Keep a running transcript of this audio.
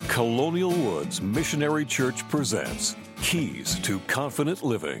Colonial Woods Missionary Church presents Keys to Confident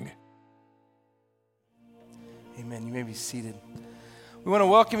Living. Amen. You may be seated. We want to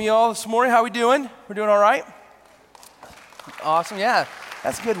welcome you all this morning. How are we doing? We're doing all right? Awesome. Yeah,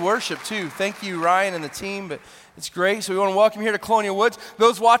 that's good worship too. Thank you, Ryan and the team. But it's great. So we want to welcome you here to Colonial Woods.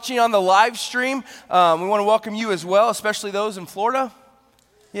 Those watching on the live stream, we want to welcome you as well, especially those in Florida.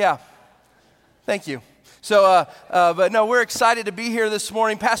 Yeah. Thank you. So, but no, we're excited to be here this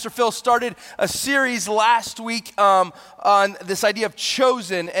morning. Pastor Phil started a series last week on this idea of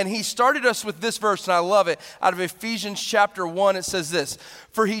chosen, and he started us with this verse, and I love it. Out of Ephesians chapter 1, it says this: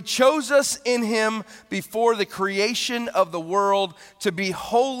 "For he chose us in him before the creation of the world to be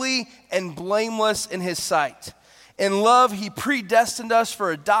holy and blameless in his sight. In love, he predestined us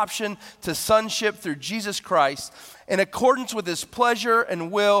for adoption to sonship through Jesus Christ, in accordance with his pleasure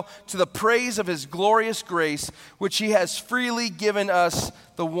and will, to the praise of his glorious grace, which he has freely given us,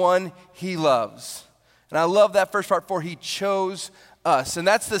 the one he loves." And I love that first part, for he chose us. And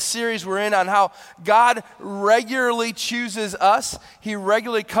that's the series we're in on how God regularly chooses us. He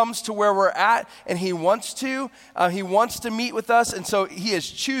regularly comes to where we're at, and he wants to. He wants to meet with us, and so he is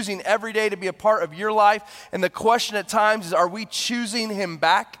choosing every day to be a part of your life. And the question at times is, are we choosing him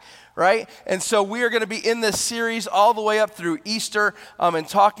back? Right? And so we are going to be in this series all the way up through Easter and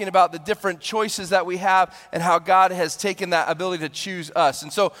talking about the different choices that we have and how God has taken that ability to choose us.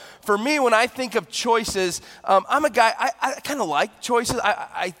 And so for me, when I think of choices, I'm a guy, I kind of like choices.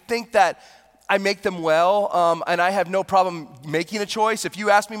 I think that I make them well, and I have no problem making a choice. If you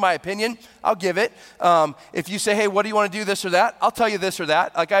ask me my opinion, I'll give it. If you say, hey, what do you want to do, this or that? I'll tell you this or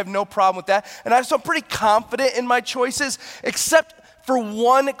that. Like, I have no problem with that. And I'm pretty confident in my choices, except for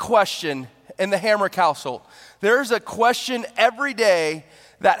one question in the Hamrick household. There's a question every day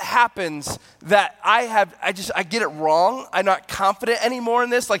that happens that I get it wrong. I'm not confident anymore in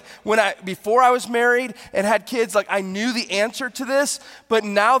this. Like before I was married and had kids, like I knew the answer to this, but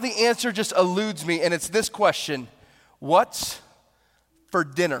now the answer just eludes me, and it's this question: what's for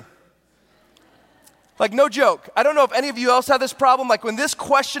dinner? Like, no joke. I don't know if any of you else have this problem. Like, when this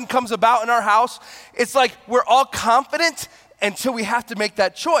question comes about in our house, it's like we're all confident until we have to make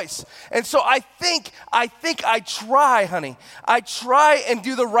that choice. And so I think I try, honey. I try and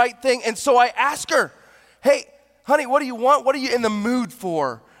do the right thing. And so I ask her, hey, honey, what do you want? What are you in the mood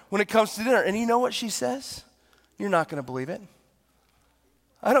for when it comes to dinner? And you know what she says? You're not going to believe it.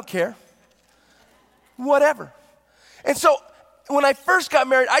 I don't care. Whatever. And so when I first got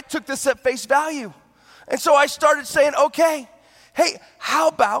married, I took this at face value. And so I started saying, okay, hey, how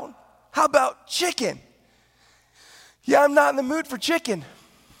about chicken? Yeah, I'm not in the mood for chicken.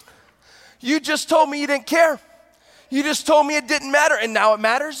 You just told me you didn't care. You just told me it didn't matter, and now it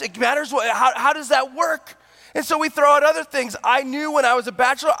matters? It matters? How does that work? And so we throw out other things. I knew when I was a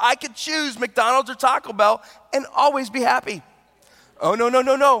bachelor, I could choose McDonald's or Taco Bell and always be happy. Oh,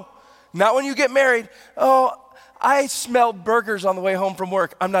 no. Not when you get married. Oh, I smelled burgers on the way home from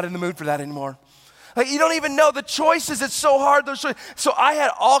work. I'm not in the mood for that anymore. Like, you don't even know the choices. It's so hard. So I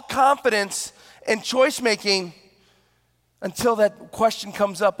had all confidence in choice making until that question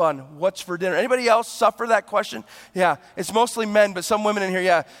comes up on what's for dinner. Anybody else suffer that question? Yeah, it's mostly men, but some women in here,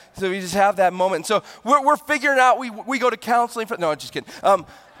 yeah. So we just have that moment. So we're figuring out, we go to counseling for, no, just kidding.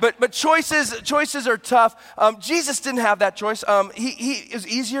 But choices are tough. Jesus didn't have that choice. It was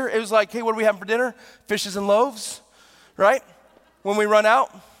easier. It was like, hey, what are we having for dinner? Fishes and loaves, right? When we run out,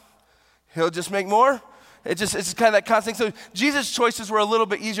 he'll just make more. It's kind of that constant thing. So Jesus' choices were a little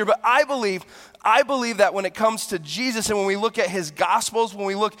bit easier, but I believe that when it comes to Jesus and when we look at his gospels, when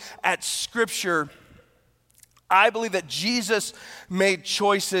we look at scripture, I believe that Jesus made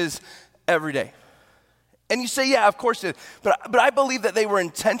choices every day. And you say, yeah, of course it did. But I believe that they were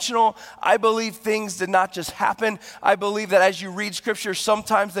intentional. I believe things did not just happen. I believe that as you read scripture,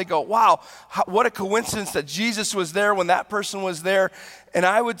 sometimes they go, wow, what a coincidence that Jesus was there when that person was there. And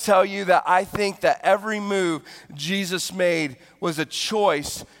I would tell you that I think that every move Jesus made was a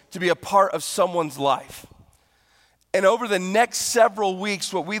choice to be a part of someone's life. And over the next several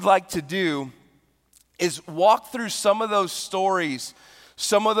weeks, what we'd like to do is walk through some of those stories,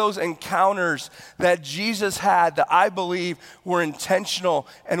 some of those encounters that Jesus had that I believe were intentional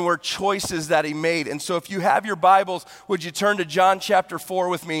and were choices that he made. And so if you have your Bibles, would you turn to John chapter 4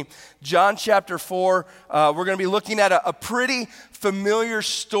 with me? John chapter 4, we're going to be looking at a pretty familiar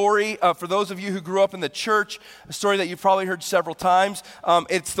story for those of you who grew up in the church, a story that you've probably heard several times.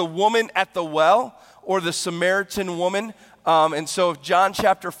 It's the woman at the well, or the Samaritan woman. And so John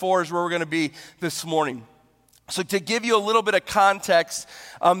chapter 4 is where we're going to be this morning. So to give you a little bit of context,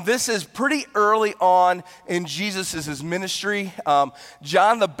 this is pretty early on in Jesus' ministry.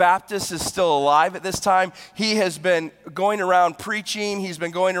 John the Baptist is still alive at this time. He has been going around preaching. He's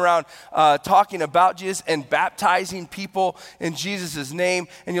been going around talking about Jesus and baptizing people in Jesus' name.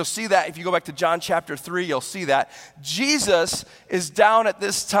 And you'll see that if you go back to John chapter 3, you'll see that. Jesus is down at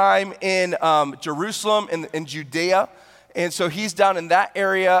this time in Jerusalem, in Judea. And so he's down in that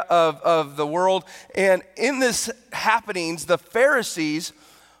area of the world. And in this happenings, the Pharisees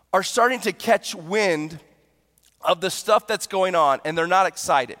are starting to catch wind of the stuff that's going on, and they're not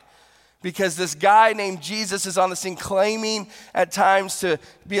excited. Because this guy named Jesus is on the scene claiming at times to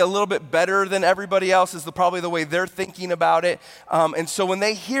be a little bit better than everybody else is probably the way they're thinking about it. And so when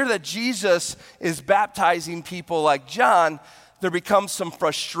they hear that Jesus is baptizing people like John, there becomes some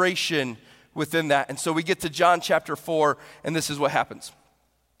frustration within that. And so we get to John chapter 4, and this is what happens.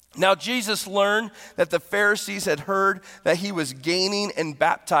 Now Jesus learned that the Pharisees had heard that he was gaining and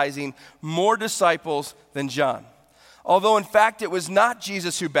baptizing more disciples than John. Although in fact it was not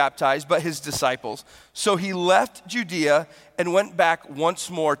Jesus who baptized, but his disciples. So he left Judea and went back once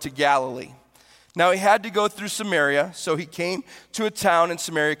more to Galilee. Now he had to go through Samaria, so he came to a town in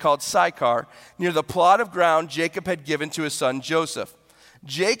Samaria called Sychar, near the plot of ground Jacob had given to his son Joseph.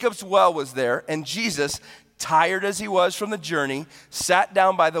 Jacob's well was there, and Jesus, tired as he was from the journey, sat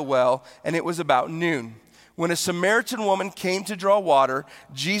down by the well, and it was about noon. When a Samaritan woman came to draw water,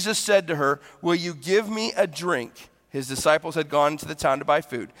 Jesus said to her, "Will you give me a drink?" His disciples had gone into the town to buy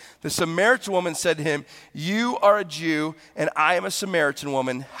food. The Samaritan woman said to him, "You are a Jew, and I am a Samaritan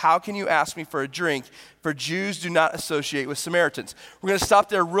woman. How can you ask me for a drink? For Jews do not associate with Samaritans." We're going to stop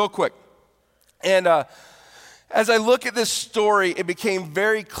there real quick. And as I look at this story, it became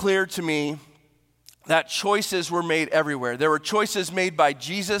very clear to me that choices were made everywhere. There were choices made by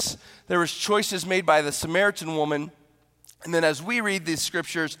Jesus. There was choices made by the Samaritan woman. And then as we read these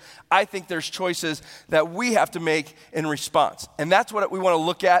scriptures, I think there's choices that we have to make in response. And that's what we want to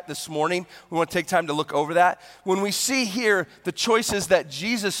look at this morning. We want to take time to look over that. When we see here the choices that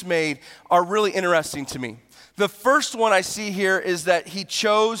Jesus made are really interesting to me. The first one I see here is that he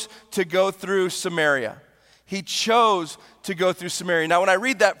chose to go through Samaria. He chose to go through Samaria. Now, when I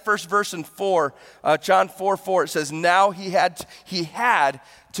read that first verse in 4, John 4:4, it says, now he had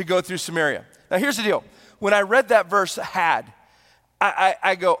to go through Samaria. Now, here's the deal. When I read that verse, I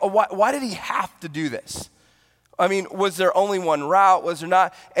go, oh, why did he have to do this? I mean, was there only one route? Was there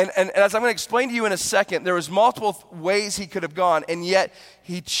not? And as I'm going to explain to you in a second, there was multiple ways he could have gone, and yet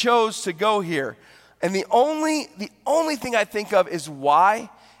he chose to go here. And the only thing I think of is why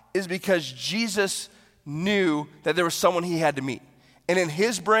is because Jesus knew that there was someone he had to meet. And in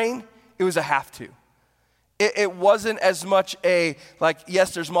his brain, it was a have to. It wasn't as much a, like,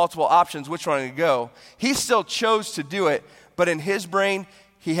 yes, there's multiple options, which one to go. He still chose to do it, but in his brain,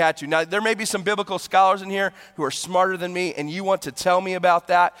 he had to. Now, there may be some biblical scholars in here who are smarter than me, and you want to tell me about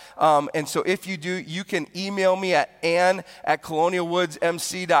that. And so if you do, you can email me at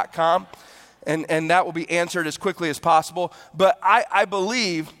ann@colonialwoodsmc.com, and that will be answered as quickly as possible. But I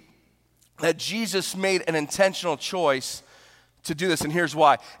believe that Jesus made an intentional choice to do this, and here's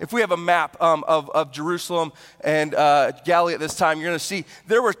why. If we have a map of Jerusalem and Galilee at this time, you're going to see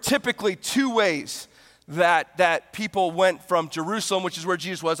there were typically two ways that people went from Jerusalem, which is where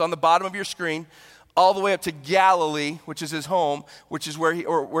Jesus was, on the bottom of your screen, all the way up to Galilee, which is his home, which is where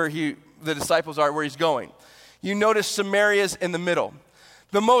the disciples are, where he's going. You notice Samaria's in the middle.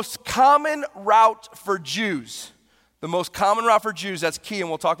 The most common route for Jews, that's key, and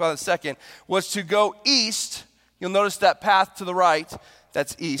we'll talk about it in a second, was to go east. You'll notice that path to the right,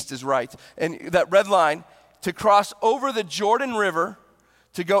 that's east is right. And that red line, to cross over the Jordan River,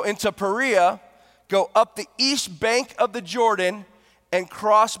 to go into Perea, go up the east bank of the Jordan, and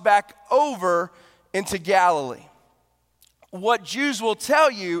cross back over into Galilee. What Jews will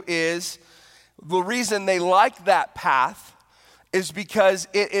tell you is the reason they like that path is because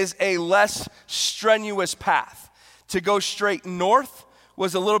it is a less strenuous path. To go straight north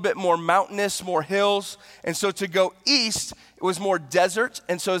was a little bit more mountainous, more hills. And so to go east, it was more desert.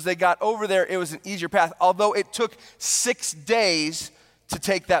 And so as they got over there, it was an easier path. Although it took 6 days to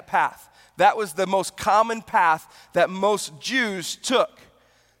take that path. That was the most common path that most Jews took.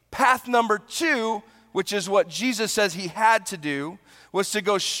 Path number 2, which is what Jesus says he had to do, was to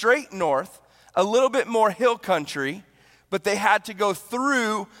go straight north, a little bit more hill country, but they had to go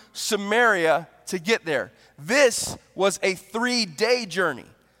through Samaria to get there. This was a 3-day journey.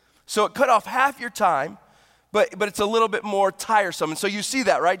 So it cut off half your time, but it's a little bit more tiresome. And so you see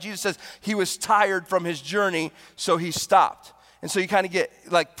that, right? Jesus says he was tired from his journey, so he stopped. And so you kind of get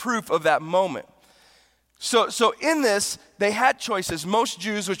like proof of that moment. So in this, they had choices. Most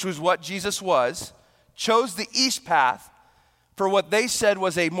Jews, which was what Jesus was, chose the east path for what they said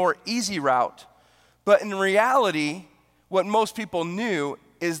was a more easy route. But in reality, what most people knew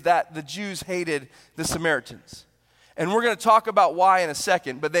is that the Jews hated the Samaritans. And we're going to talk about why in a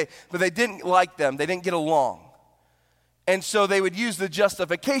second, but they didn't like them. They didn't get along. And so they would use the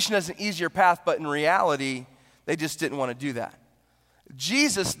justification as an easier path, but in reality, they just didn't want to do that.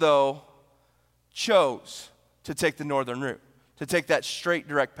 Jesus, though, chose to take the northern route, to take that straight,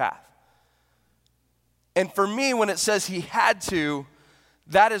 direct path. And for me, when it says he had to,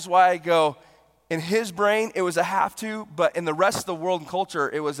 that is why I go, in his brain, it was a have to, but in the rest of the world and culture,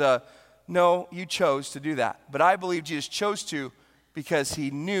 it was a, no, you chose to do that. But I believe Jesus chose to because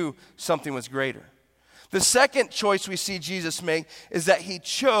he knew something was greater. The second choice we see Jesus make is that he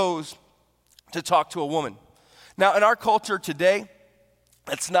chose to talk to a woman. Now, in our culture today,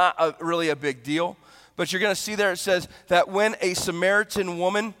 it's not really a big deal, but you're going to see there it says that when a Samaritan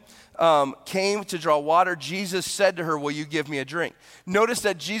woman came to draw water, Jesus said to her, will you give me a drink? Notice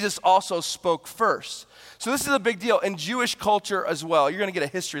that Jesus also spoke first. So this is a big deal in Jewish culture as well. You're going to get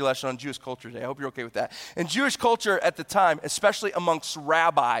a history lesson on Jewish culture today. I hope you're okay with that. In Jewish culture at the time, especially amongst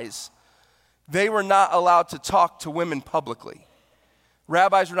rabbis, they were not allowed to talk to women publicly.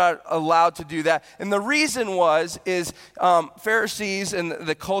 Rabbis were not allowed to do that. And the reason is Pharisees and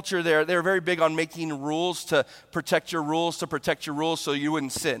the culture there, they were very big on making rules to protect your rules so you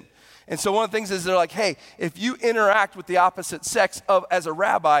wouldn't sin. And so one of the things is they're like, hey, if you interact with the opposite sex as a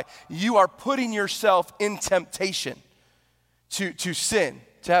rabbi, you are putting yourself in temptation to sin,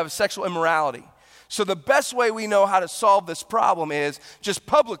 to have sexual immorality. So the best way we know how to solve this problem is just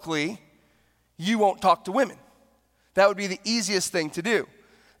publicly, you won't talk to women. That would be the easiest thing to do.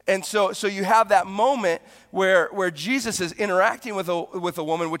 And so you have that moment where Jesus is interacting with a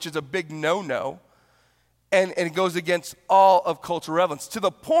woman, which is a big no-no, and it goes against all of cultural relevance, to the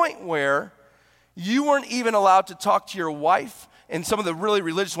point where you weren't even allowed to talk to your wife and some of the really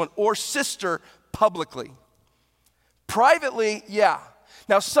religious ones or sister publicly. Privately, yeah.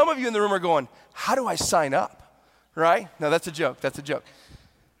 Now, some of you in the room are going, how do I sign up? Right? No, that's a joke.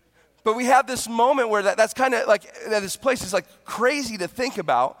 But we have this moment where that's kind of like, that this place is like crazy to think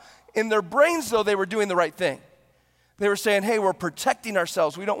about. In their brains, though, they were doing the right thing. They were saying, hey, we're protecting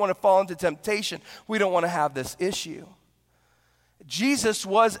ourselves. We don't want to fall into temptation. We don't want to have this issue. Jesus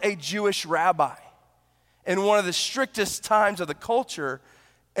was a Jewish rabbi in one of the strictest times of the culture,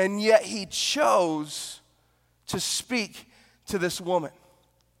 and yet he chose to speak to this woman.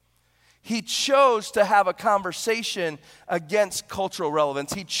 He chose to have a conversation against cultural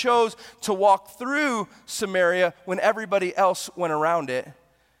relevance. He chose to walk through Samaria when everybody else went around it.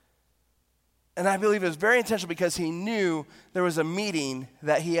 And I believe it was very intentional because he knew there was a meeting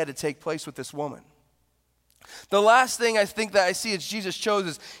that he had to take place with this woman. The last thing I think that I see is Jesus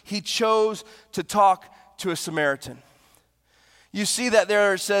chose he chose to talk to a Samaritan. You see that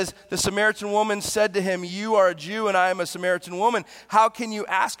there it says, the Samaritan woman said to him, you are a Jew and I am a Samaritan woman. How can you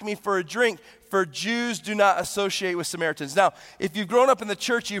ask me for a drink? For Jews do not associate with Samaritans. Now, if you've grown up in the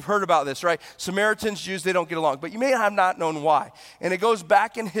church, you've heard about this, right? Samaritans, Jews, they don't get along. But you may have not known why. And it goes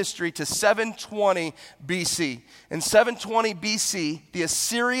back in history to 720 BC. In 720 BC, the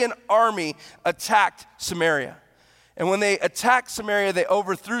Assyrian army attacked Samaria. And when they attacked Samaria, they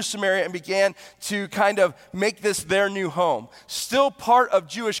overthrew Samaria and began to kind of make this their new home. Still part of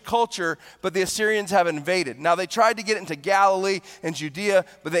Jewish culture, but the Assyrians have invaded. Now, they tried to get into Galilee and Judea,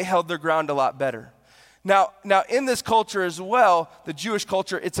 but they held their ground a lot better. Now in this culture as well, the Jewish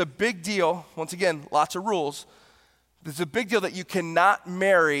culture, it's a big deal. Once again, lots of rules. It's a big deal that you cannot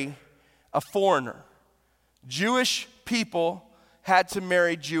marry a foreigner. Jewish people had to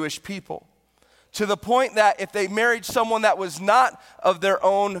marry Jewish people. To the point that if they married someone that was not of their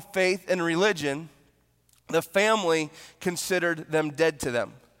own faith and religion, the family considered them dead to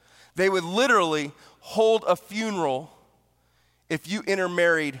them. They would literally hold a funeral if you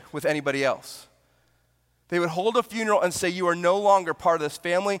intermarried with anybody else. They would hold a funeral and say, you are no longer part of this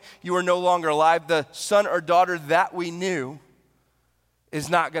family. You are no longer alive. The son or daughter that we knew is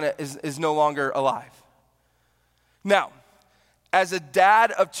no longer alive. Now, as a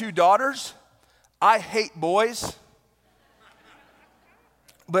dad of two daughters, I hate boys,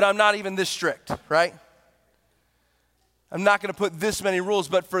 but I'm not even this strict, right? I'm not going to put this many rules,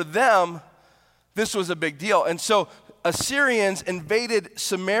 but for them, this was a big deal. And so Assyrians invaded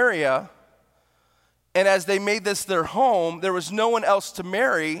Samaria, and as they made this their home, there was no one else to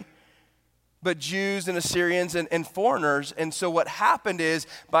marry but Jews and Assyrians and foreigners. And so what happened is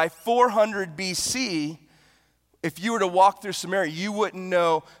by 400 BC, If you were to walk through Samaria, you wouldn't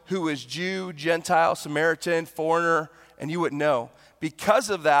know who was Jew, Gentile, Samaritan, foreigner, and you wouldn't know. Because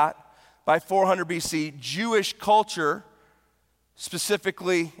of that, by 400 BC, Jewish culture,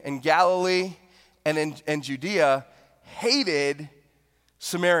 specifically in Galilee and in Judea, hated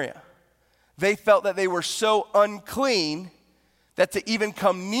Samaria. They felt that they were so unclean that to even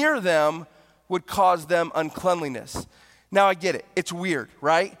come near them would cause them uncleanliness. Now I get it. It's weird,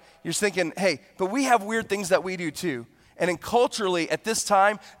 right? You're thinking, hey, but we have weird things that we do too. And culturally, at this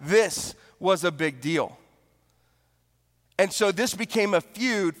time, this was a big deal. And so this became a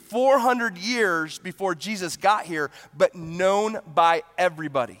feud 400 years before Jesus got here, but known by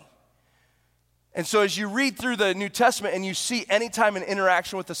everybody. And so as you read through the New Testament and you see anytime an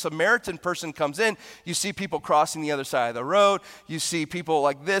interaction with a Samaritan person comes in, you see people crossing the other side of the road. You see people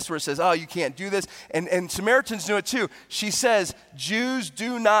like this where it says, oh, you can't do this. And Samaritans knew it too. She says, Jews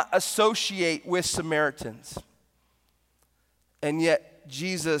do not associate with Samaritans. And yet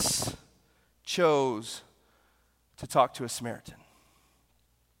Jesus chose to talk to a Samaritan.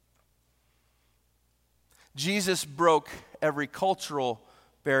 Jesus broke every cultural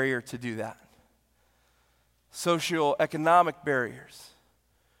barrier to do that. Socioeconomic barriers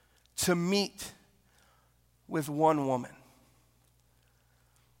to meet with one woman.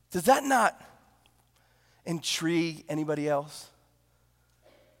 Does that not intrigue anybody else?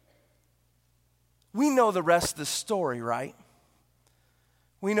 We know the rest of the story, right?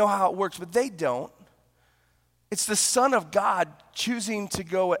 We know how it works, but they don't. It's the Son of God choosing to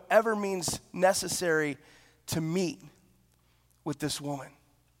go whatever means necessary to meet with this woman.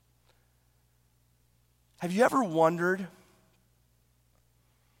 Have you ever wondered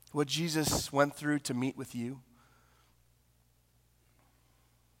what Jesus went through to meet with you?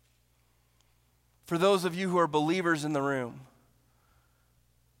 For those of you who are believers in the room,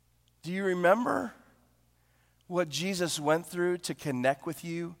 do you remember what Jesus went through to connect with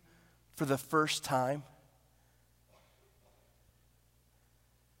you for the first time?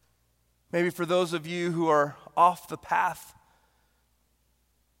 Maybe for those of you who are off the path,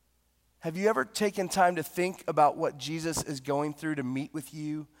 have you ever taken time to think about what Jesus is going through to meet with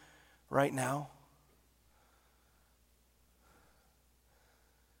you right now?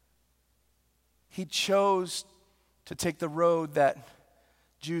 He chose to take the road that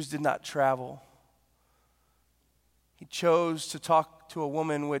Jews did not travel. He chose to talk to a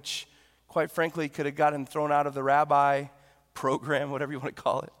woman which, quite frankly, could have gotten thrown out of the rabbi program, whatever you want to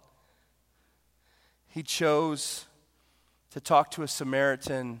call it. He chose to talk to a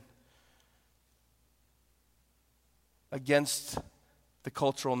Samaritan against the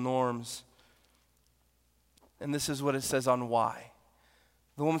cultural norms. And this is what it says on why.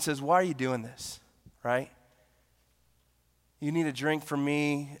 The woman says, why are you doing this, right? You need a drink from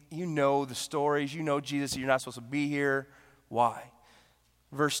me. You know the stories. You know Jesus. You're not supposed to be here. Why?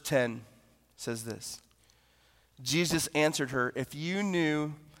 Verse 10 says this. Jesus answered her, if you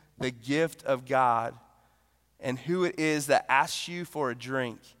knew the gift of God and who it is that asks you for a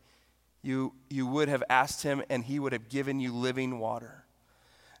drink, you would have asked him and he would have given you living water.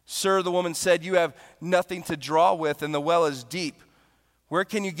 Sir, the woman said, you have nothing to draw with and the well is deep. Where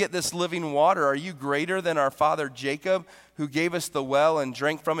can you get this living water? Are you greater than our father Jacob, who gave us the well and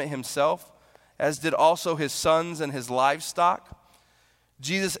drank from it himself, as did also his sons and his livestock?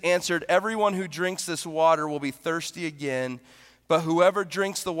 Jesus answered, everyone who drinks this water will be thirsty again, but whoever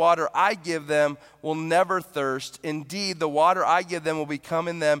drinks the water I give them will never thirst. Indeed, the water I give them will become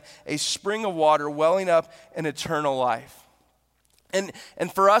in them a spring of water welling up in eternal life. And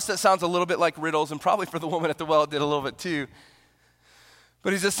for us, that sounds a little bit like riddles, and probably for the woman at the well, it did a little bit too.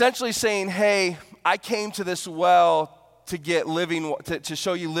 But he's essentially saying, hey, I came to this well to get to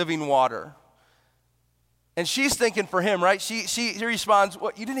show you living water. And she's thinking for him, right? She responds,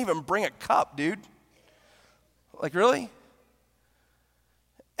 what, you didn't even bring a cup, dude. Like, really?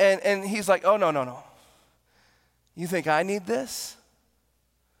 And he's like, oh, no. You think I need this?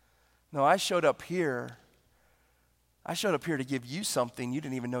 No, I showed up here to give you something you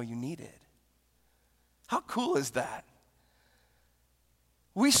didn't even know you needed. How cool is that?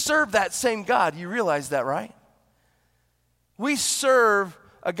 We serve that same God. You realize that, right? We serve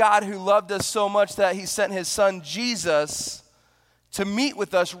a God who loved us so much that he sent his son Jesus to meet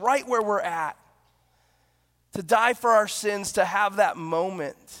with us right where we're at, to die for our sins, to have that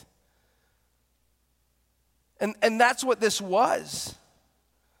moment. And that's what this was.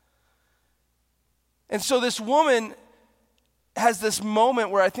 And so this woman has this moment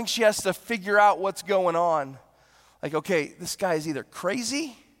where I think she has to figure out what's going on. Like, okay, this guy is either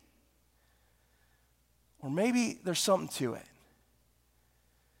crazy or maybe there's something to it.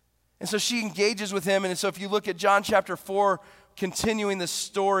 And so she engages with him. And so if you look at John chapter 4, continuing this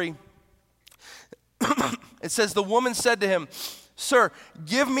story, it says, the woman said to him, "Sir,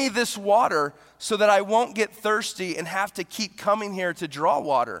 give me this water so that I won't get thirsty and have to keep coming here to draw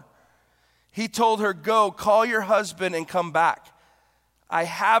water." He told her, "Go, call your husband and come back." "I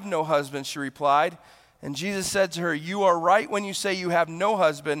have no husband," she replied. And Jesus said to her, "You are right when you say you have no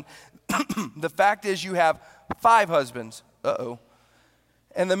husband. The fact is you have 5 husbands."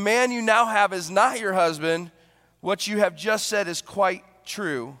 "And the man you now have is not your husband. What you have just said is quite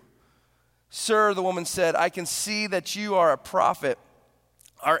true." "Sir," the woman said, "I can see that you are a prophet.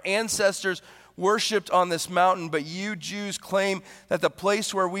 Our ancestors worshipped on this mountain, but you Jews claim that the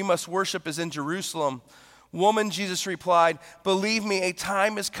place where we must worship is in Jerusalem." "Woman," Jesus replied, "believe me, a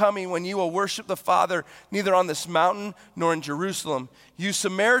time is coming when you will worship the Father neither on this mountain nor in Jerusalem. You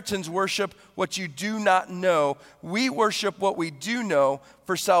Samaritans worship what you do not know. We worship what we do know,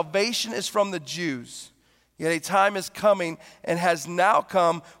 for salvation is from the Jews. Yet a time is coming and has now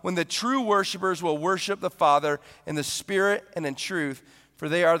come when the true worshipers will worship the Father in the Spirit and in truth, for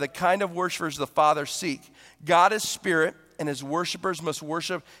they are the kind of worshipers the Father seeks. God is Spirit, and his worshipers must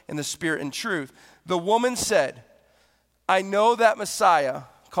worship in the Spirit and truth." The woman said, "I know that Messiah,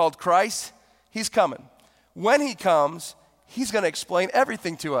 called Christ, he's coming. When he comes, he's going to explain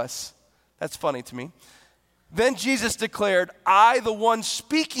everything to us." That's funny to me. Then Jesus declared, "I, the one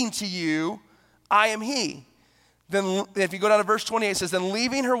speaking to you, I am he." Then if you go down to verse 28, it says, "Then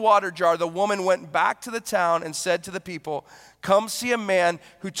leaving her water jar, the woman went back to the town and said to the people, 'Come see a man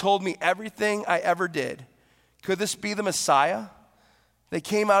who told me everything I ever did. Could this be the Messiah?' They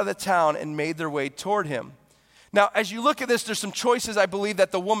came out of the town and made their way toward him." Now, as you look at this, there's some choices I believe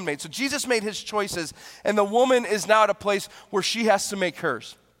that the woman made. So Jesus made his choices, and the woman is now at a place where she has to make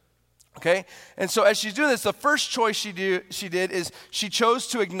hers. Okay? And so as she's doing this, the first choice she did is she chose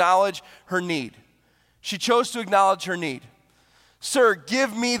to acknowledge her need. She chose to acknowledge her need. "Sir,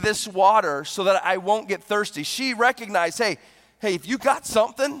 give me this water so that I won't get thirsty." She recognized, hey, if you got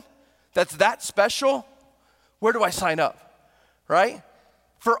something that's that special, where do I sign up? Right?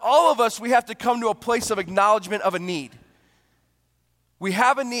 For all of us, we have to come to a place of acknowledgement of a need. We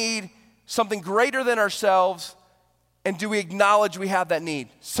have a need, something greater than ourselves, and do we acknowledge we have that need?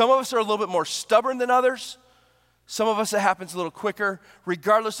 Some of us are a little bit more stubborn than others. Some of us, it happens a little quicker.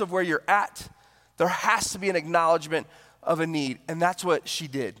 Regardless of where you're at, there has to be an acknowledgement of a need, and that's what she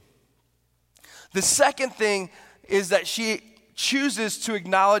did. The second thing is that she chooses to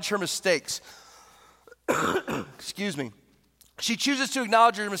acknowledge her mistakes. Excuse me. She chooses to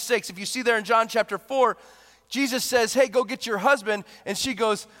acknowledge her mistakes. If you see there in John chapter 4, Jesus says, "Hey, go get your husband," and she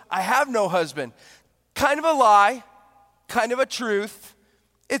goes, "I have no husband." Kind of a lie, kind of a truth.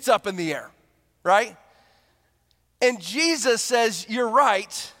 It's up in the air, right? And Jesus says, "You're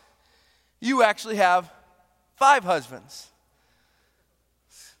right. You actually have 5 husbands."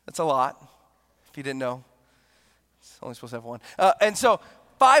 That's a lot, if you didn't know. It's only supposed to have 1. And so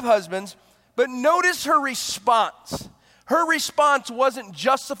 5 husbands, but notice her response. Her response wasn't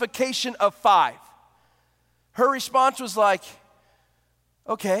justification of 5. Her response was like,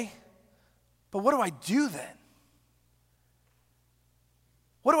 "Okay, but what do I do then?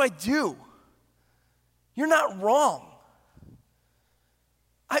 What do I do? You're not wrong.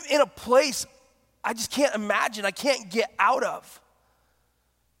 I'm in a place I just can't imagine, I can't get out of."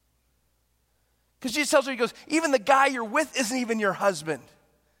 Because Jesus tells her, he goes, "Even the guy you're with isn't even your husband."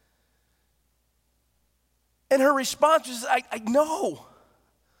 And her response was, I know.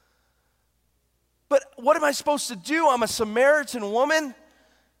 But what am I supposed to do? I'm a Samaritan woman.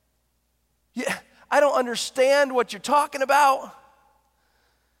 Yeah, I don't understand what you're talking about.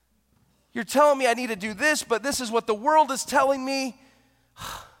 You're telling me I need to do this, but this is what the world is telling me.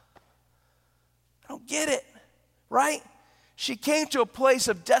 I don't get it, right? She came to a place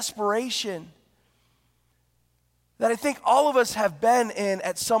of desperation that I think all of us have been in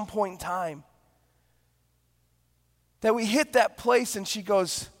at some point in time. That we hit that place and she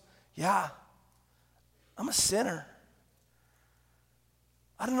goes, "Yeah, I'm a sinner.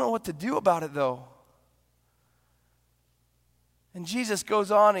 I don't know what to do about it though." And Jesus goes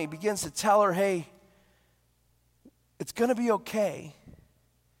on and he begins to tell her, "Hey, it's going to be okay."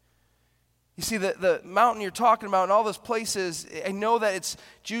 You see, the mountain you're talking about and all those places, I know that it's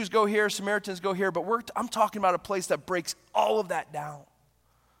Jews go here, Samaritans go here, but I'm talking about a place that breaks all of that down.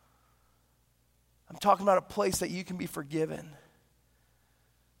 I'm talking about a place that you can be forgiven.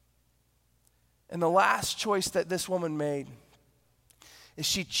 And the last choice that this woman made is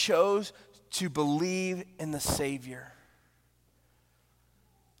she chose to believe in the Savior.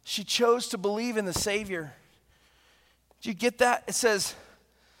 She chose to believe in the Savior. Do you get that? It says,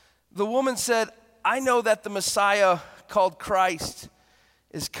 The woman said, I know that the Messiah called Christ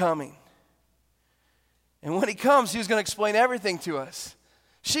is coming. And when he comes, he's going to explain everything to us.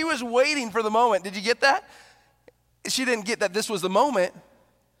 She was waiting for the moment. Did you get that? She didn't get that this was the moment,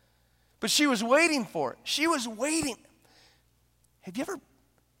 but she was waiting for it. She was waiting. Have you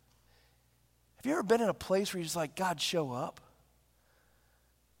ever been in a place where you're just like, God, show up?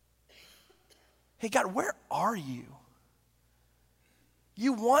 Hey, God, where are you?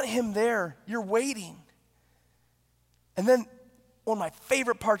 You want him there. You're waiting. And then one of my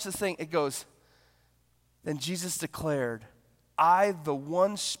favorite parts of this thing, it goes, then Jesus declared, I, the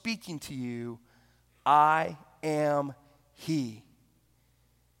one speaking to you, I am he.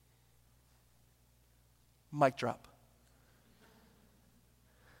 Mic drop.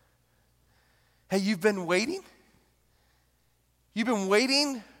 Hey, you've been waiting? You've been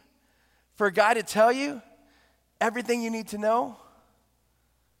waiting for a guy to tell you everything you need to know?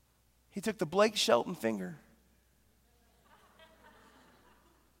 He took the Blake Shelton finger.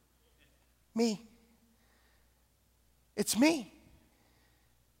 Me. It's me.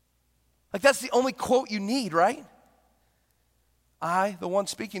 Like that's the only quote you need, right? I, the one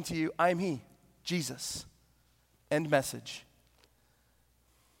speaking to you, I am he, Jesus. End message.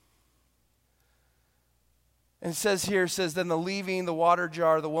 And it says here, then leaving the water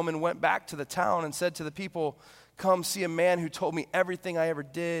jar, the woman went back to the town and said to the people, come see a man who told me everything I ever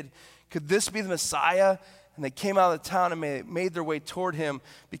did. Could this be the Messiah? And they came out of the town and made their way toward him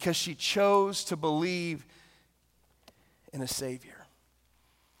because she chose to believe in a Savior.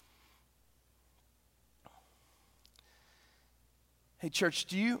 Hey, church,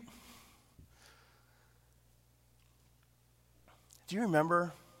 do you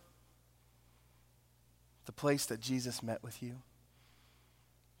remember the place that Jesus met with you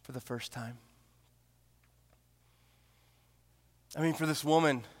for the first time? I mean, for this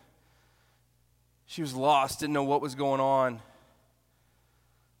woman, she was lost, didn't know what was going on.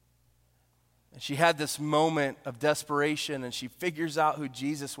 And she had this moment of desperation, and she figures out who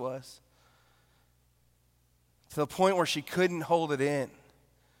Jesus was to the point where she couldn't hold it in.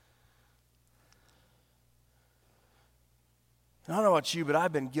 And I don't know about you, but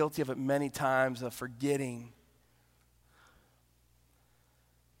I've been guilty of it many times, of forgetting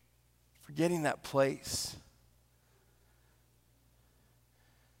that place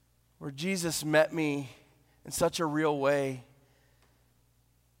where Jesus met me in such a real way.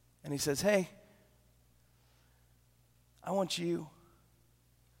 And he says, hey, I want you.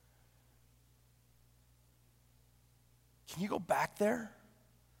 Can you go back there?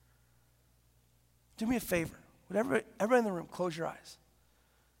 Do me a favor. Everybody in the room, close your eyes.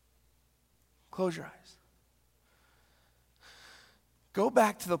 Close your eyes. Go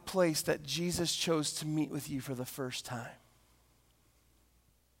back to the place that Jesus chose to meet with you for the first time.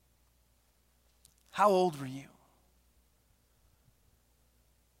 How old were you?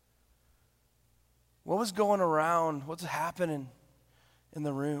 What was going around? What's happening in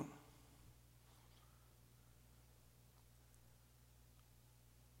the room?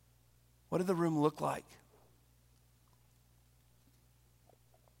 What did the room look like?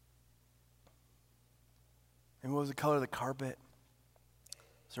 And what was the color of the carpet?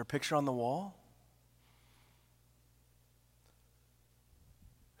 Is there a picture on the wall?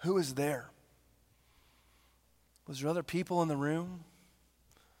 Who was there? Was there other people in the room?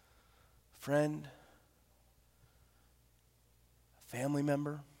 A friend? A family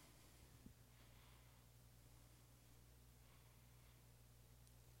member?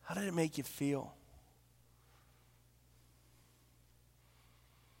 How did it make you feel?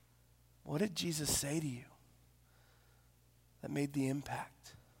 What did Jesus say to you that made the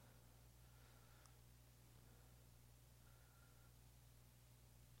impact?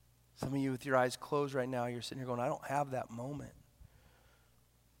 Some of you with your eyes closed right now, you're sitting here going, I don't have that moment.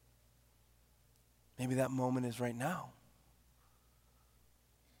 Maybe that moment is right now.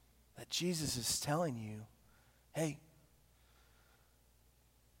 That Jesus is telling you, hey,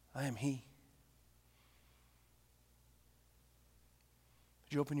 I am he.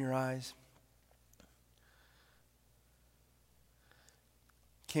 Would you open your eyes?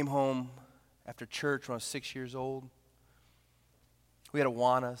 Came home after church when I was 6 years old. We had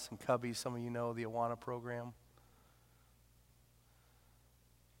Awanas and Cubbies. Some of you know the Awana program.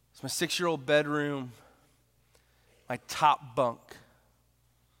 It's my 6-year-old bedroom, my top bunk.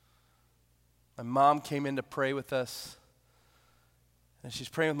 My mom came in to pray with us. And she's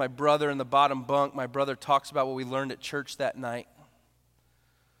praying with my brother in the bottom bunk. My brother talks about what we learned at church that night.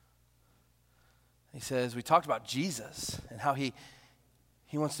 He says, we talked about Jesus and how he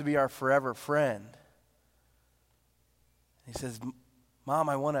wants to be our forever friend. He says, Mom,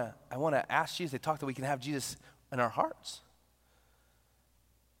 I want to ask Jesus. They talked that we can have Jesus in our hearts.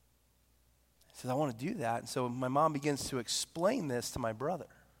 He says, I want to do that. And so my mom begins to explain this to my brother.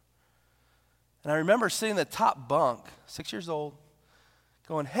 And I remember sitting in the top bunk, 6 years old,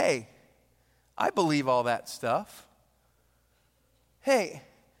 going, hey, I believe all that stuff. Hey,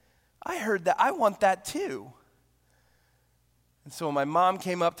 I heard that. I want that too. And so when my mom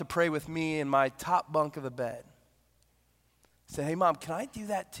came up to pray with me in my top bunk of the bed, I said, hey, Mom, can I do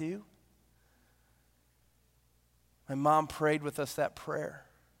that too? My mom prayed with us that prayer.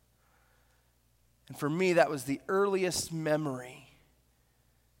 And for me, that was the earliest memory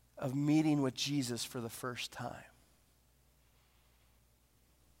of meeting with Jesus for the first time.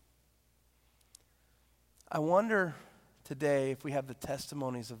 I wonder today if we have the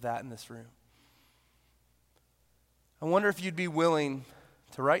testimonies of that in this room. I wonder if you'd be willing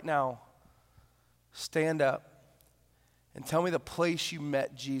to right now stand up and tell me the place you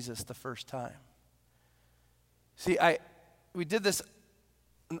met Jesus the first time. See, we did this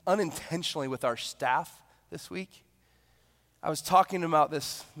unintentionally with our staff this week. I was talking about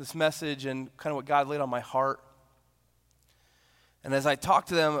this message and kind of what God laid on my heart. And as I talked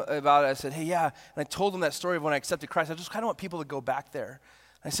to them about it, I said, hey, yeah. And I told them that story of when I accepted Christ. I just kind of want people to go back there.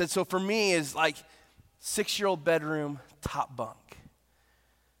 I said, so for me, is like 6-year-old bedroom, top bunk.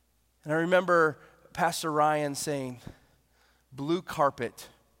 And I remember Pastor Ryan saying, blue carpet,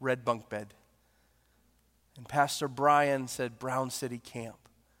 red bunk bed. And Pastor Brian said, Brown City Camp.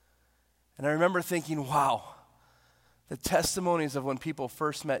 And I remember thinking, wow, the testimonies of when people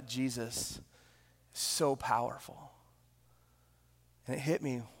first met Jesus is so powerful. And it hit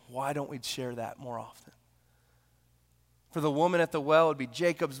me, why don't we share that more often? For the woman at the well, it would be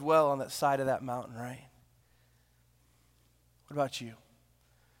Jacob's well on that side of that mountain, right? What about you?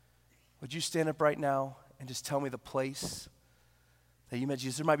 Would you stand up right now and just tell me the place that you met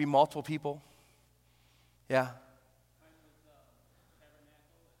Jesus? There might be multiple people. Yeah.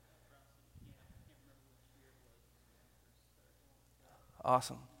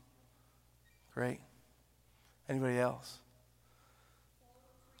 Awesome. Great. Anybody else?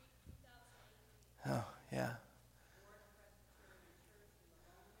 Oh, yeah.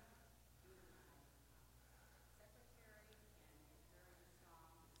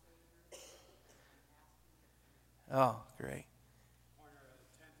 Oh, great. Corner of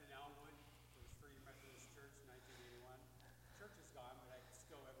 10th and Elmwood. It was Free Methodist Church, 1981. Church is gone, but I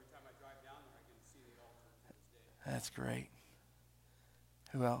still, every time I drive down there, I can see the altar to this day. That's great.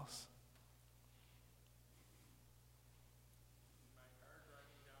 Who else? My car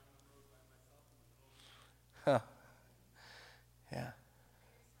driving down the road by myself in the middle of the night. Huh. Yeah.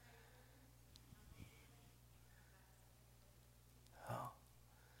 Oh.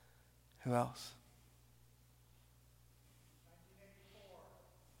 Who else?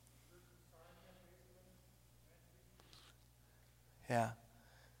 Yeah.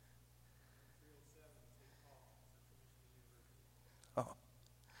 Oh.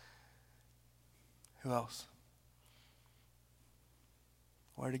 Who else?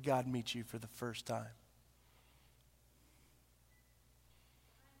 Where did God meet you for the first time?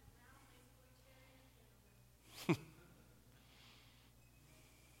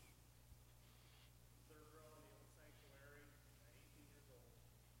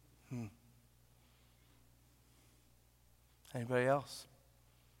 Anybody else?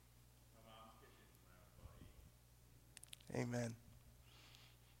 Amen.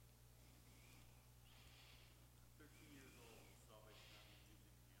 13 years old, Salvation Army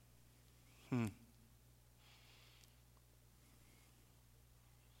music camp.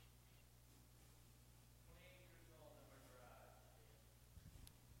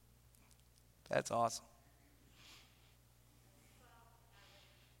 That's awesome.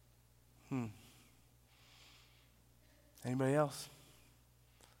 Anybody else?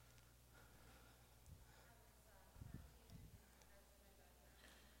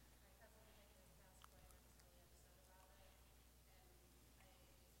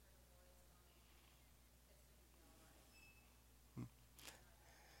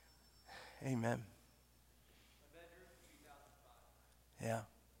 Amen. Yeah.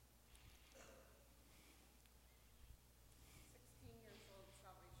 16 years old,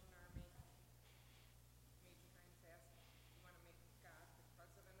 Salvation Army. Major friends asked, you want to make God the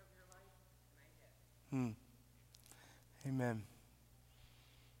president of your life? And I did. Amen.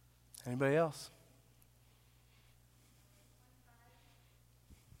 Anybody else?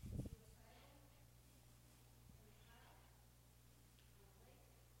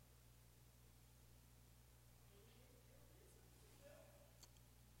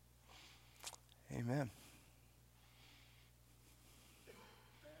 Amen.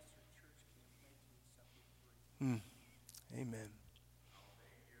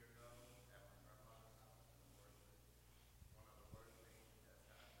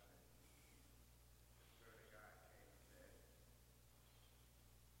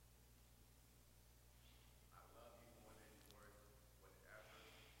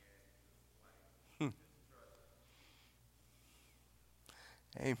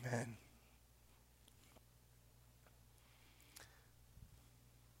 Amen.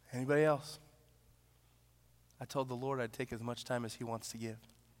 Anybody else? I told the Lord I'd take as much time as he wants to give.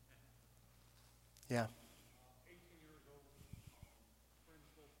 Yeah. 18 years old, friend's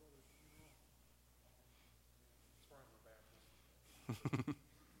little brother's funeral. Sorry, I'm a bad one.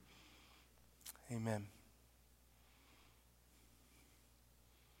 Amen.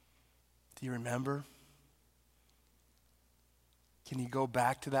 Do you remember? Can you go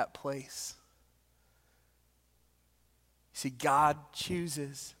back to that place? See, God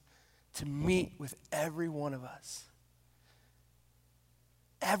chooses to meet with every one of us.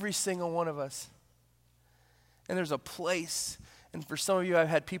 Every single one of us. And there's a place. And for some of you, I've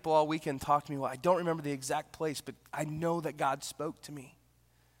had people all weekend talk to me. Well, I don't remember the exact place, but I know that God spoke to me.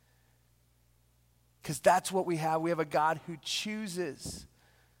 Because that's what we have. We have a God who chooses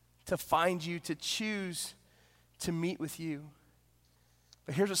to find you, to choose to meet with you.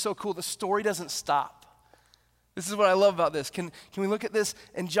 But here's what's so cool. The story doesn't stop. This is what I love about this. Can we look at this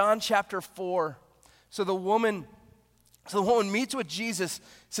in John chapter 4? So the woman meets with Jesus,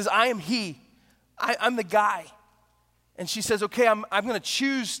 says, I am he. I'm the guy. And she says, okay, I'm going to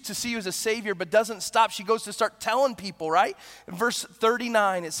choose to see you as a savior, but doesn't stop. She goes to start telling people, right? In verse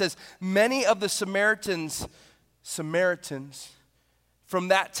 39, it says, many of the Samaritans from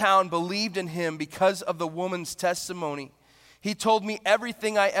that town believed in him because of the woman's testimony. He told me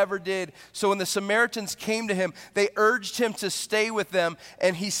everything I ever did. So when the Samaritans came to him, they urged him to stay with them,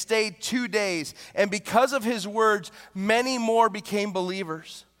 and he stayed 2 days. And because of his words, many more became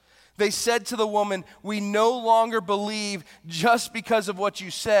believers. They said to the woman, we no longer believe just because of what you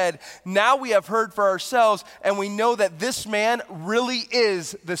said. Now we have heard for ourselves, and we know that this man really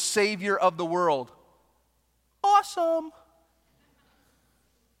is the Savior of the world. Awesome.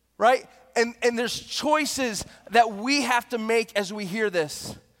 Right? And there's choices that we have to make as we hear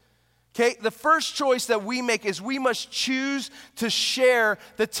this. Okay? The first choice that we make is we must choose to share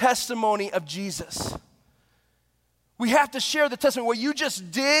the testimony of Jesus. We have to share the testimony. What you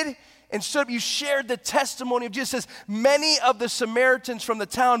just did, instead of you shared the testimony of Jesus. It says, many of the Samaritans from the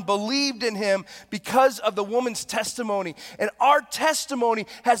town believed in him because of the woman's testimony. And our testimony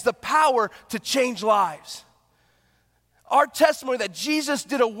has the power to change lives. Our testimony that Jesus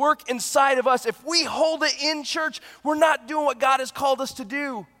did a work inside of us, if we hold it in church, we're not doing what God has called us to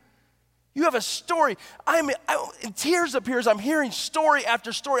do. You have a story. I'm in tears up here as I'm hearing story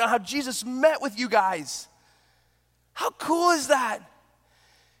after story on how Jesus met with you guys. How cool is that?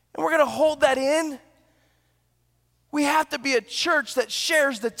 And we're going to hold that in. We have to be a church that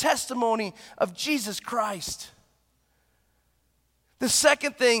shares the testimony of Jesus Christ. The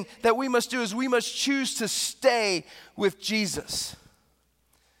second thing that we must do is we must choose to stay with Jesus.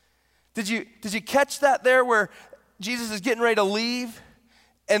 Did you catch that there where Jesus is getting ready to leave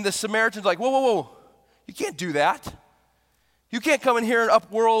and the Samaritan's like, whoa, you can't do that. You can't come in here and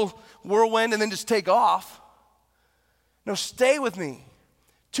up whirlwind and then just take off. No, stay with me.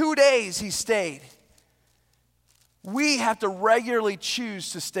 2 days he stayed. We have to regularly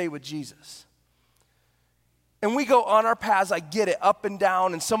choose to stay with Jesus. And we go on our paths, I get it, up and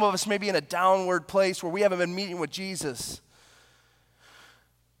down, and some of us may be in a downward place where we haven't been meeting with Jesus.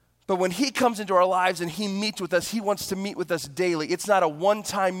 But when he comes into our lives and he meets with us, he wants to meet with us daily. It's not a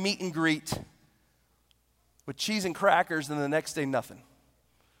one-time meet and greet with cheese and crackers and the next day nothing.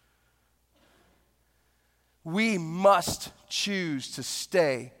 We must choose to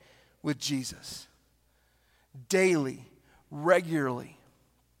stay with Jesus daily, regularly.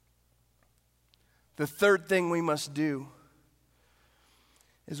 The third thing we must do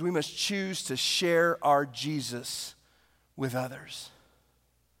is we must choose to share our Jesus with others.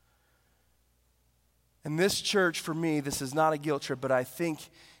 And this church, for me, this is not a guilt trip, but I think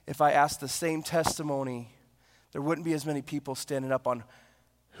if I asked the same testimony, there wouldn't be as many people standing up on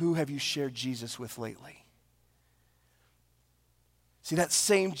who have you shared Jesus with lately. See, that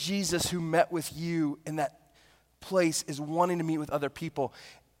same Jesus who met with you in that place is wanting to meet with other people.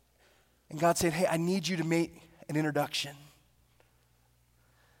 And God said, hey, I need you to make an introduction.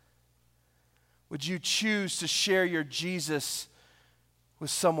 Would you choose to share your Jesus with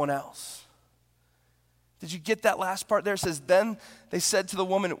someone else? Did you get that last part there? It says, then they said to the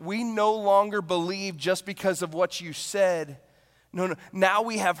woman, we no longer believe just because of what you said. No, now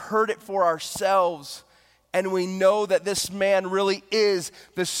we have heard it for ourselves, and we know that this man really is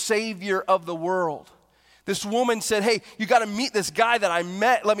the Savior of the world. This woman said, hey, you got to meet this guy that I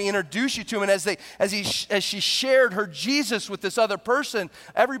met. Let me introduce you to him. And as she shared her Jesus with this other person,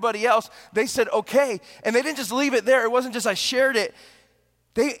 everybody else, they said, okay. And they didn't just leave it there. It wasn't just I shared it.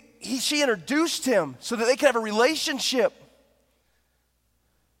 She introduced him so that they could have a relationship.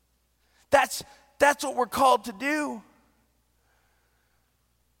 That's what we're called to do.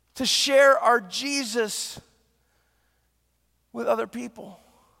 To share our Jesus with other people.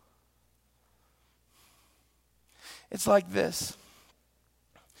 It's like this.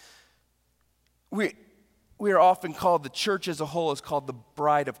 We are often called, the church as a whole is called the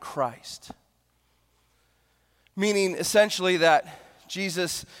bride of Christ. Meaning essentially that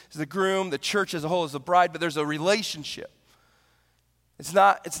Jesus is the groom, the church as a whole is the bride, but there's a relationship. It's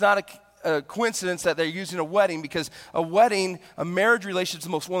not a coincidence that they're using a wedding, because a wedding, a marriage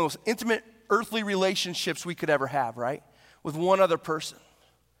relationship is one of the most intimate earthly relationships we could ever have, right? With one other person.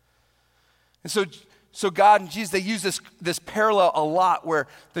 And so God and Jesus, they use this parallel a lot, where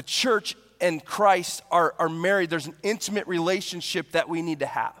the church and Christ are married. There's an intimate relationship that we need to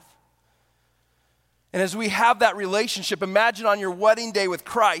have. And as we have that relationship, imagine on your wedding day with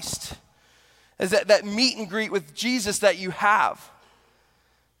Christ, as that meet and greet with Jesus that you have.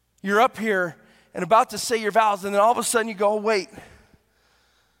 You're up here and about to say your vows, and then all of a sudden you go, oh, wait,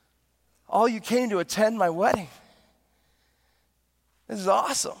 all you came to attend my wedding. This is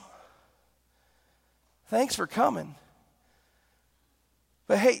awesome. Thanks for coming.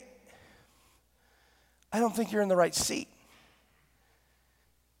 But hey, I don't think you're in the right seat.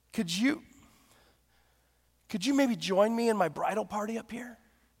 Could you maybe join me in my bridal party up here?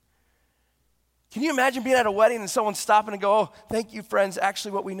 Can you imagine being at a wedding and someone stopping and go, oh, thank you, friends.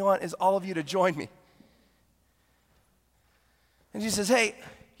 Actually, what we want is all of you to join me. And Jesus says, hey,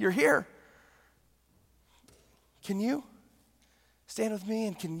 you're here. Can you stand with me?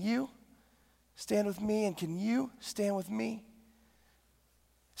 And can you stand with me? And can you stand with me?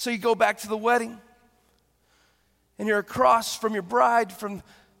 So you go back to the wedding, and you're across from your bride, from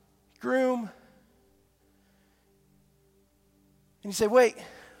groom. And you say, wait,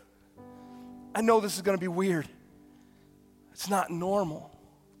 I know this is going to be weird. It's not normal.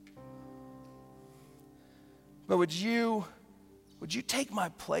 But would you take my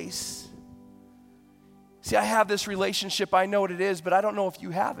place? See, I have this relationship. I know what it is, but I don't know if you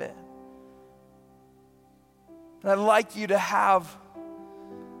have it. And I'd like you to have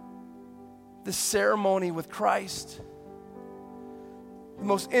this ceremony with Christ. The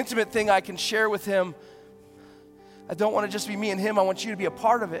most intimate thing I can share with him. I don't want to just be me and him. I want you to be a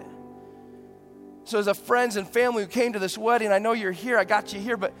part of it. So as a friends and family who came to this wedding, I know you're here. I got you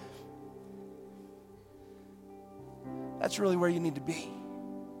here, but that's really where you need to be.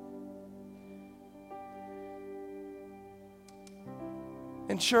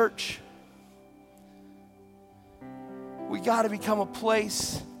 In church, we got to become a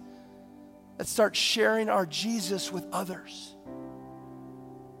place that starts sharing our Jesus with others.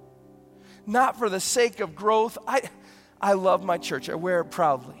 Not for the sake of growth. I love my church. I wear it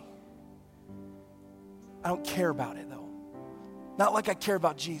proudly. I don't care about it, though. Not like I care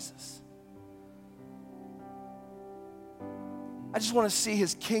about Jesus. I just want to see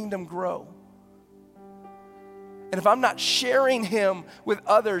his kingdom grow. And if I'm not sharing him with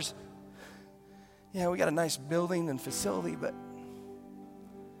others, yeah, we got a nice building and facility, but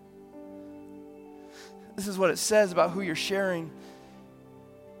this is what it says about who you're sharing.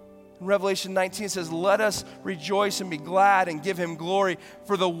 In Revelation 19, it says, let us rejoice and be glad and give him glory,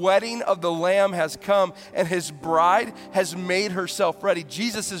 for the wedding of the Lamb has come, and his bride has made herself ready.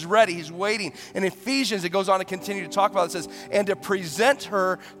 Jesus is ready. He's waiting. In Ephesians, it goes on to continue to talk about it. It says, and to present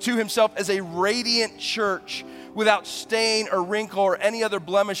her to himself as a radiant church, without stain or wrinkle or any other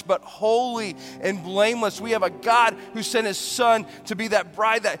blemish, but holy and blameless. We have a God who sent his son to be that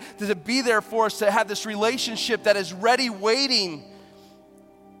bride, to be there for us, to have this relationship that is ready, waiting.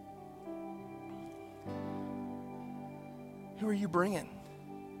 Who are you bringing?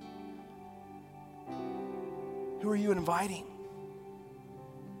 Who are you inviting?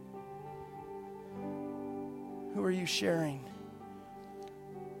 Who are you sharing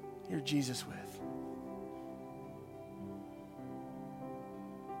your Jesus with?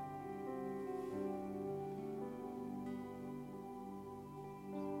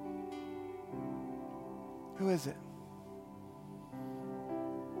 Who is it?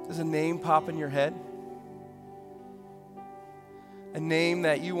 Does a name pop in your head? A name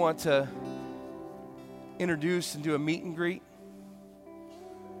that you want to introduce and do a meet and greet?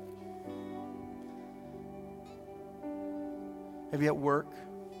 Maybe at work.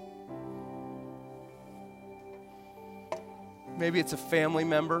 Maybe it's a family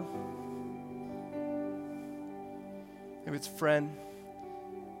member. Maybe it's a friend.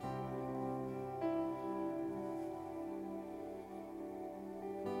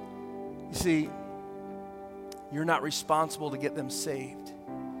 You see, you're not responsible to get them saved.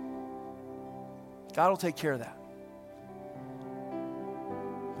 God will take care of that.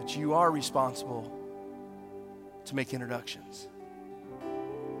 But but you are responsible to make introductions.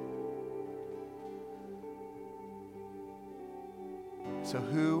 So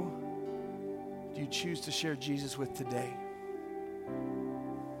who do you choose to share Jesus with today?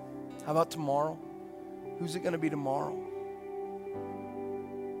 How about tomorrow? Who's it going to be tomorrow?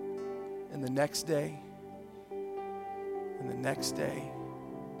 And the next day? And the next day?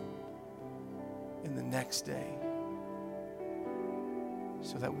 And the next day?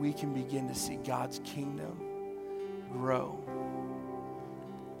 So that we can begin to see God's kingdom grow.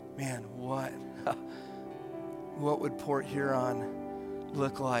 Man, what would Port Huron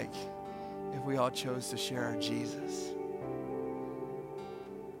look like if we all chose to share our Jesus?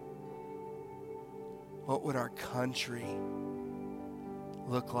 What would our country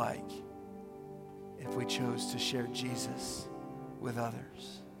look like if we chose to share Jesus with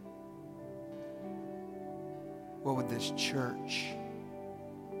others? What would this church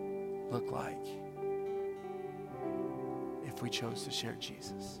look like if we chose to share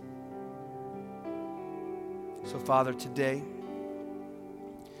Jesus? So, Father, today,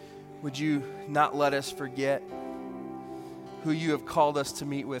 would you not let us forget who you have called us to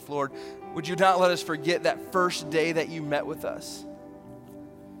meet with, Lord? Would you not let us forget that first day that you met with us?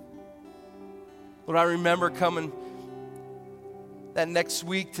 Lord, I remember coming that next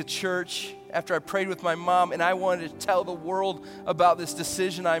week to church after I prayed with my mom, and I wanted to tell the world about this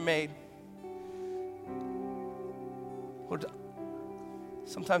decision I made. Lord,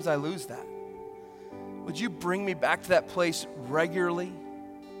 sometimes I lose that. Would you bring me back to that place regularly?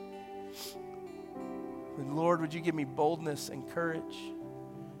 And Lord, would you give me boldness and courage?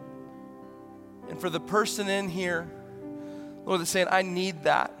 And for the person in here, Lord, that's saying, I need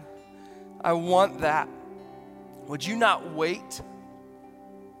that. I want that. Would you not wait?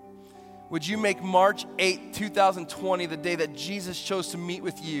 Would you make March 8, 2020 the day that Jesus chose to meet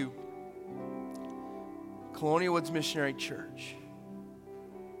with you? Colonial Woods Missionary Church.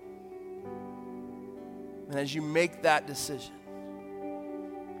 And as you make that decision,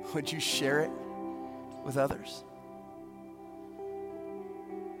 would you share it with others?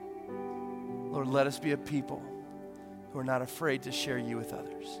 Lord, let us be a people who are not afraid to share you with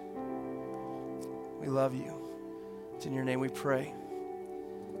others. We love you. It's in your name we pray.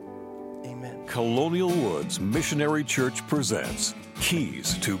 Amen. Colonial Woods Missionary Church presents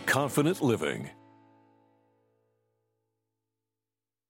Keys to Confident Living.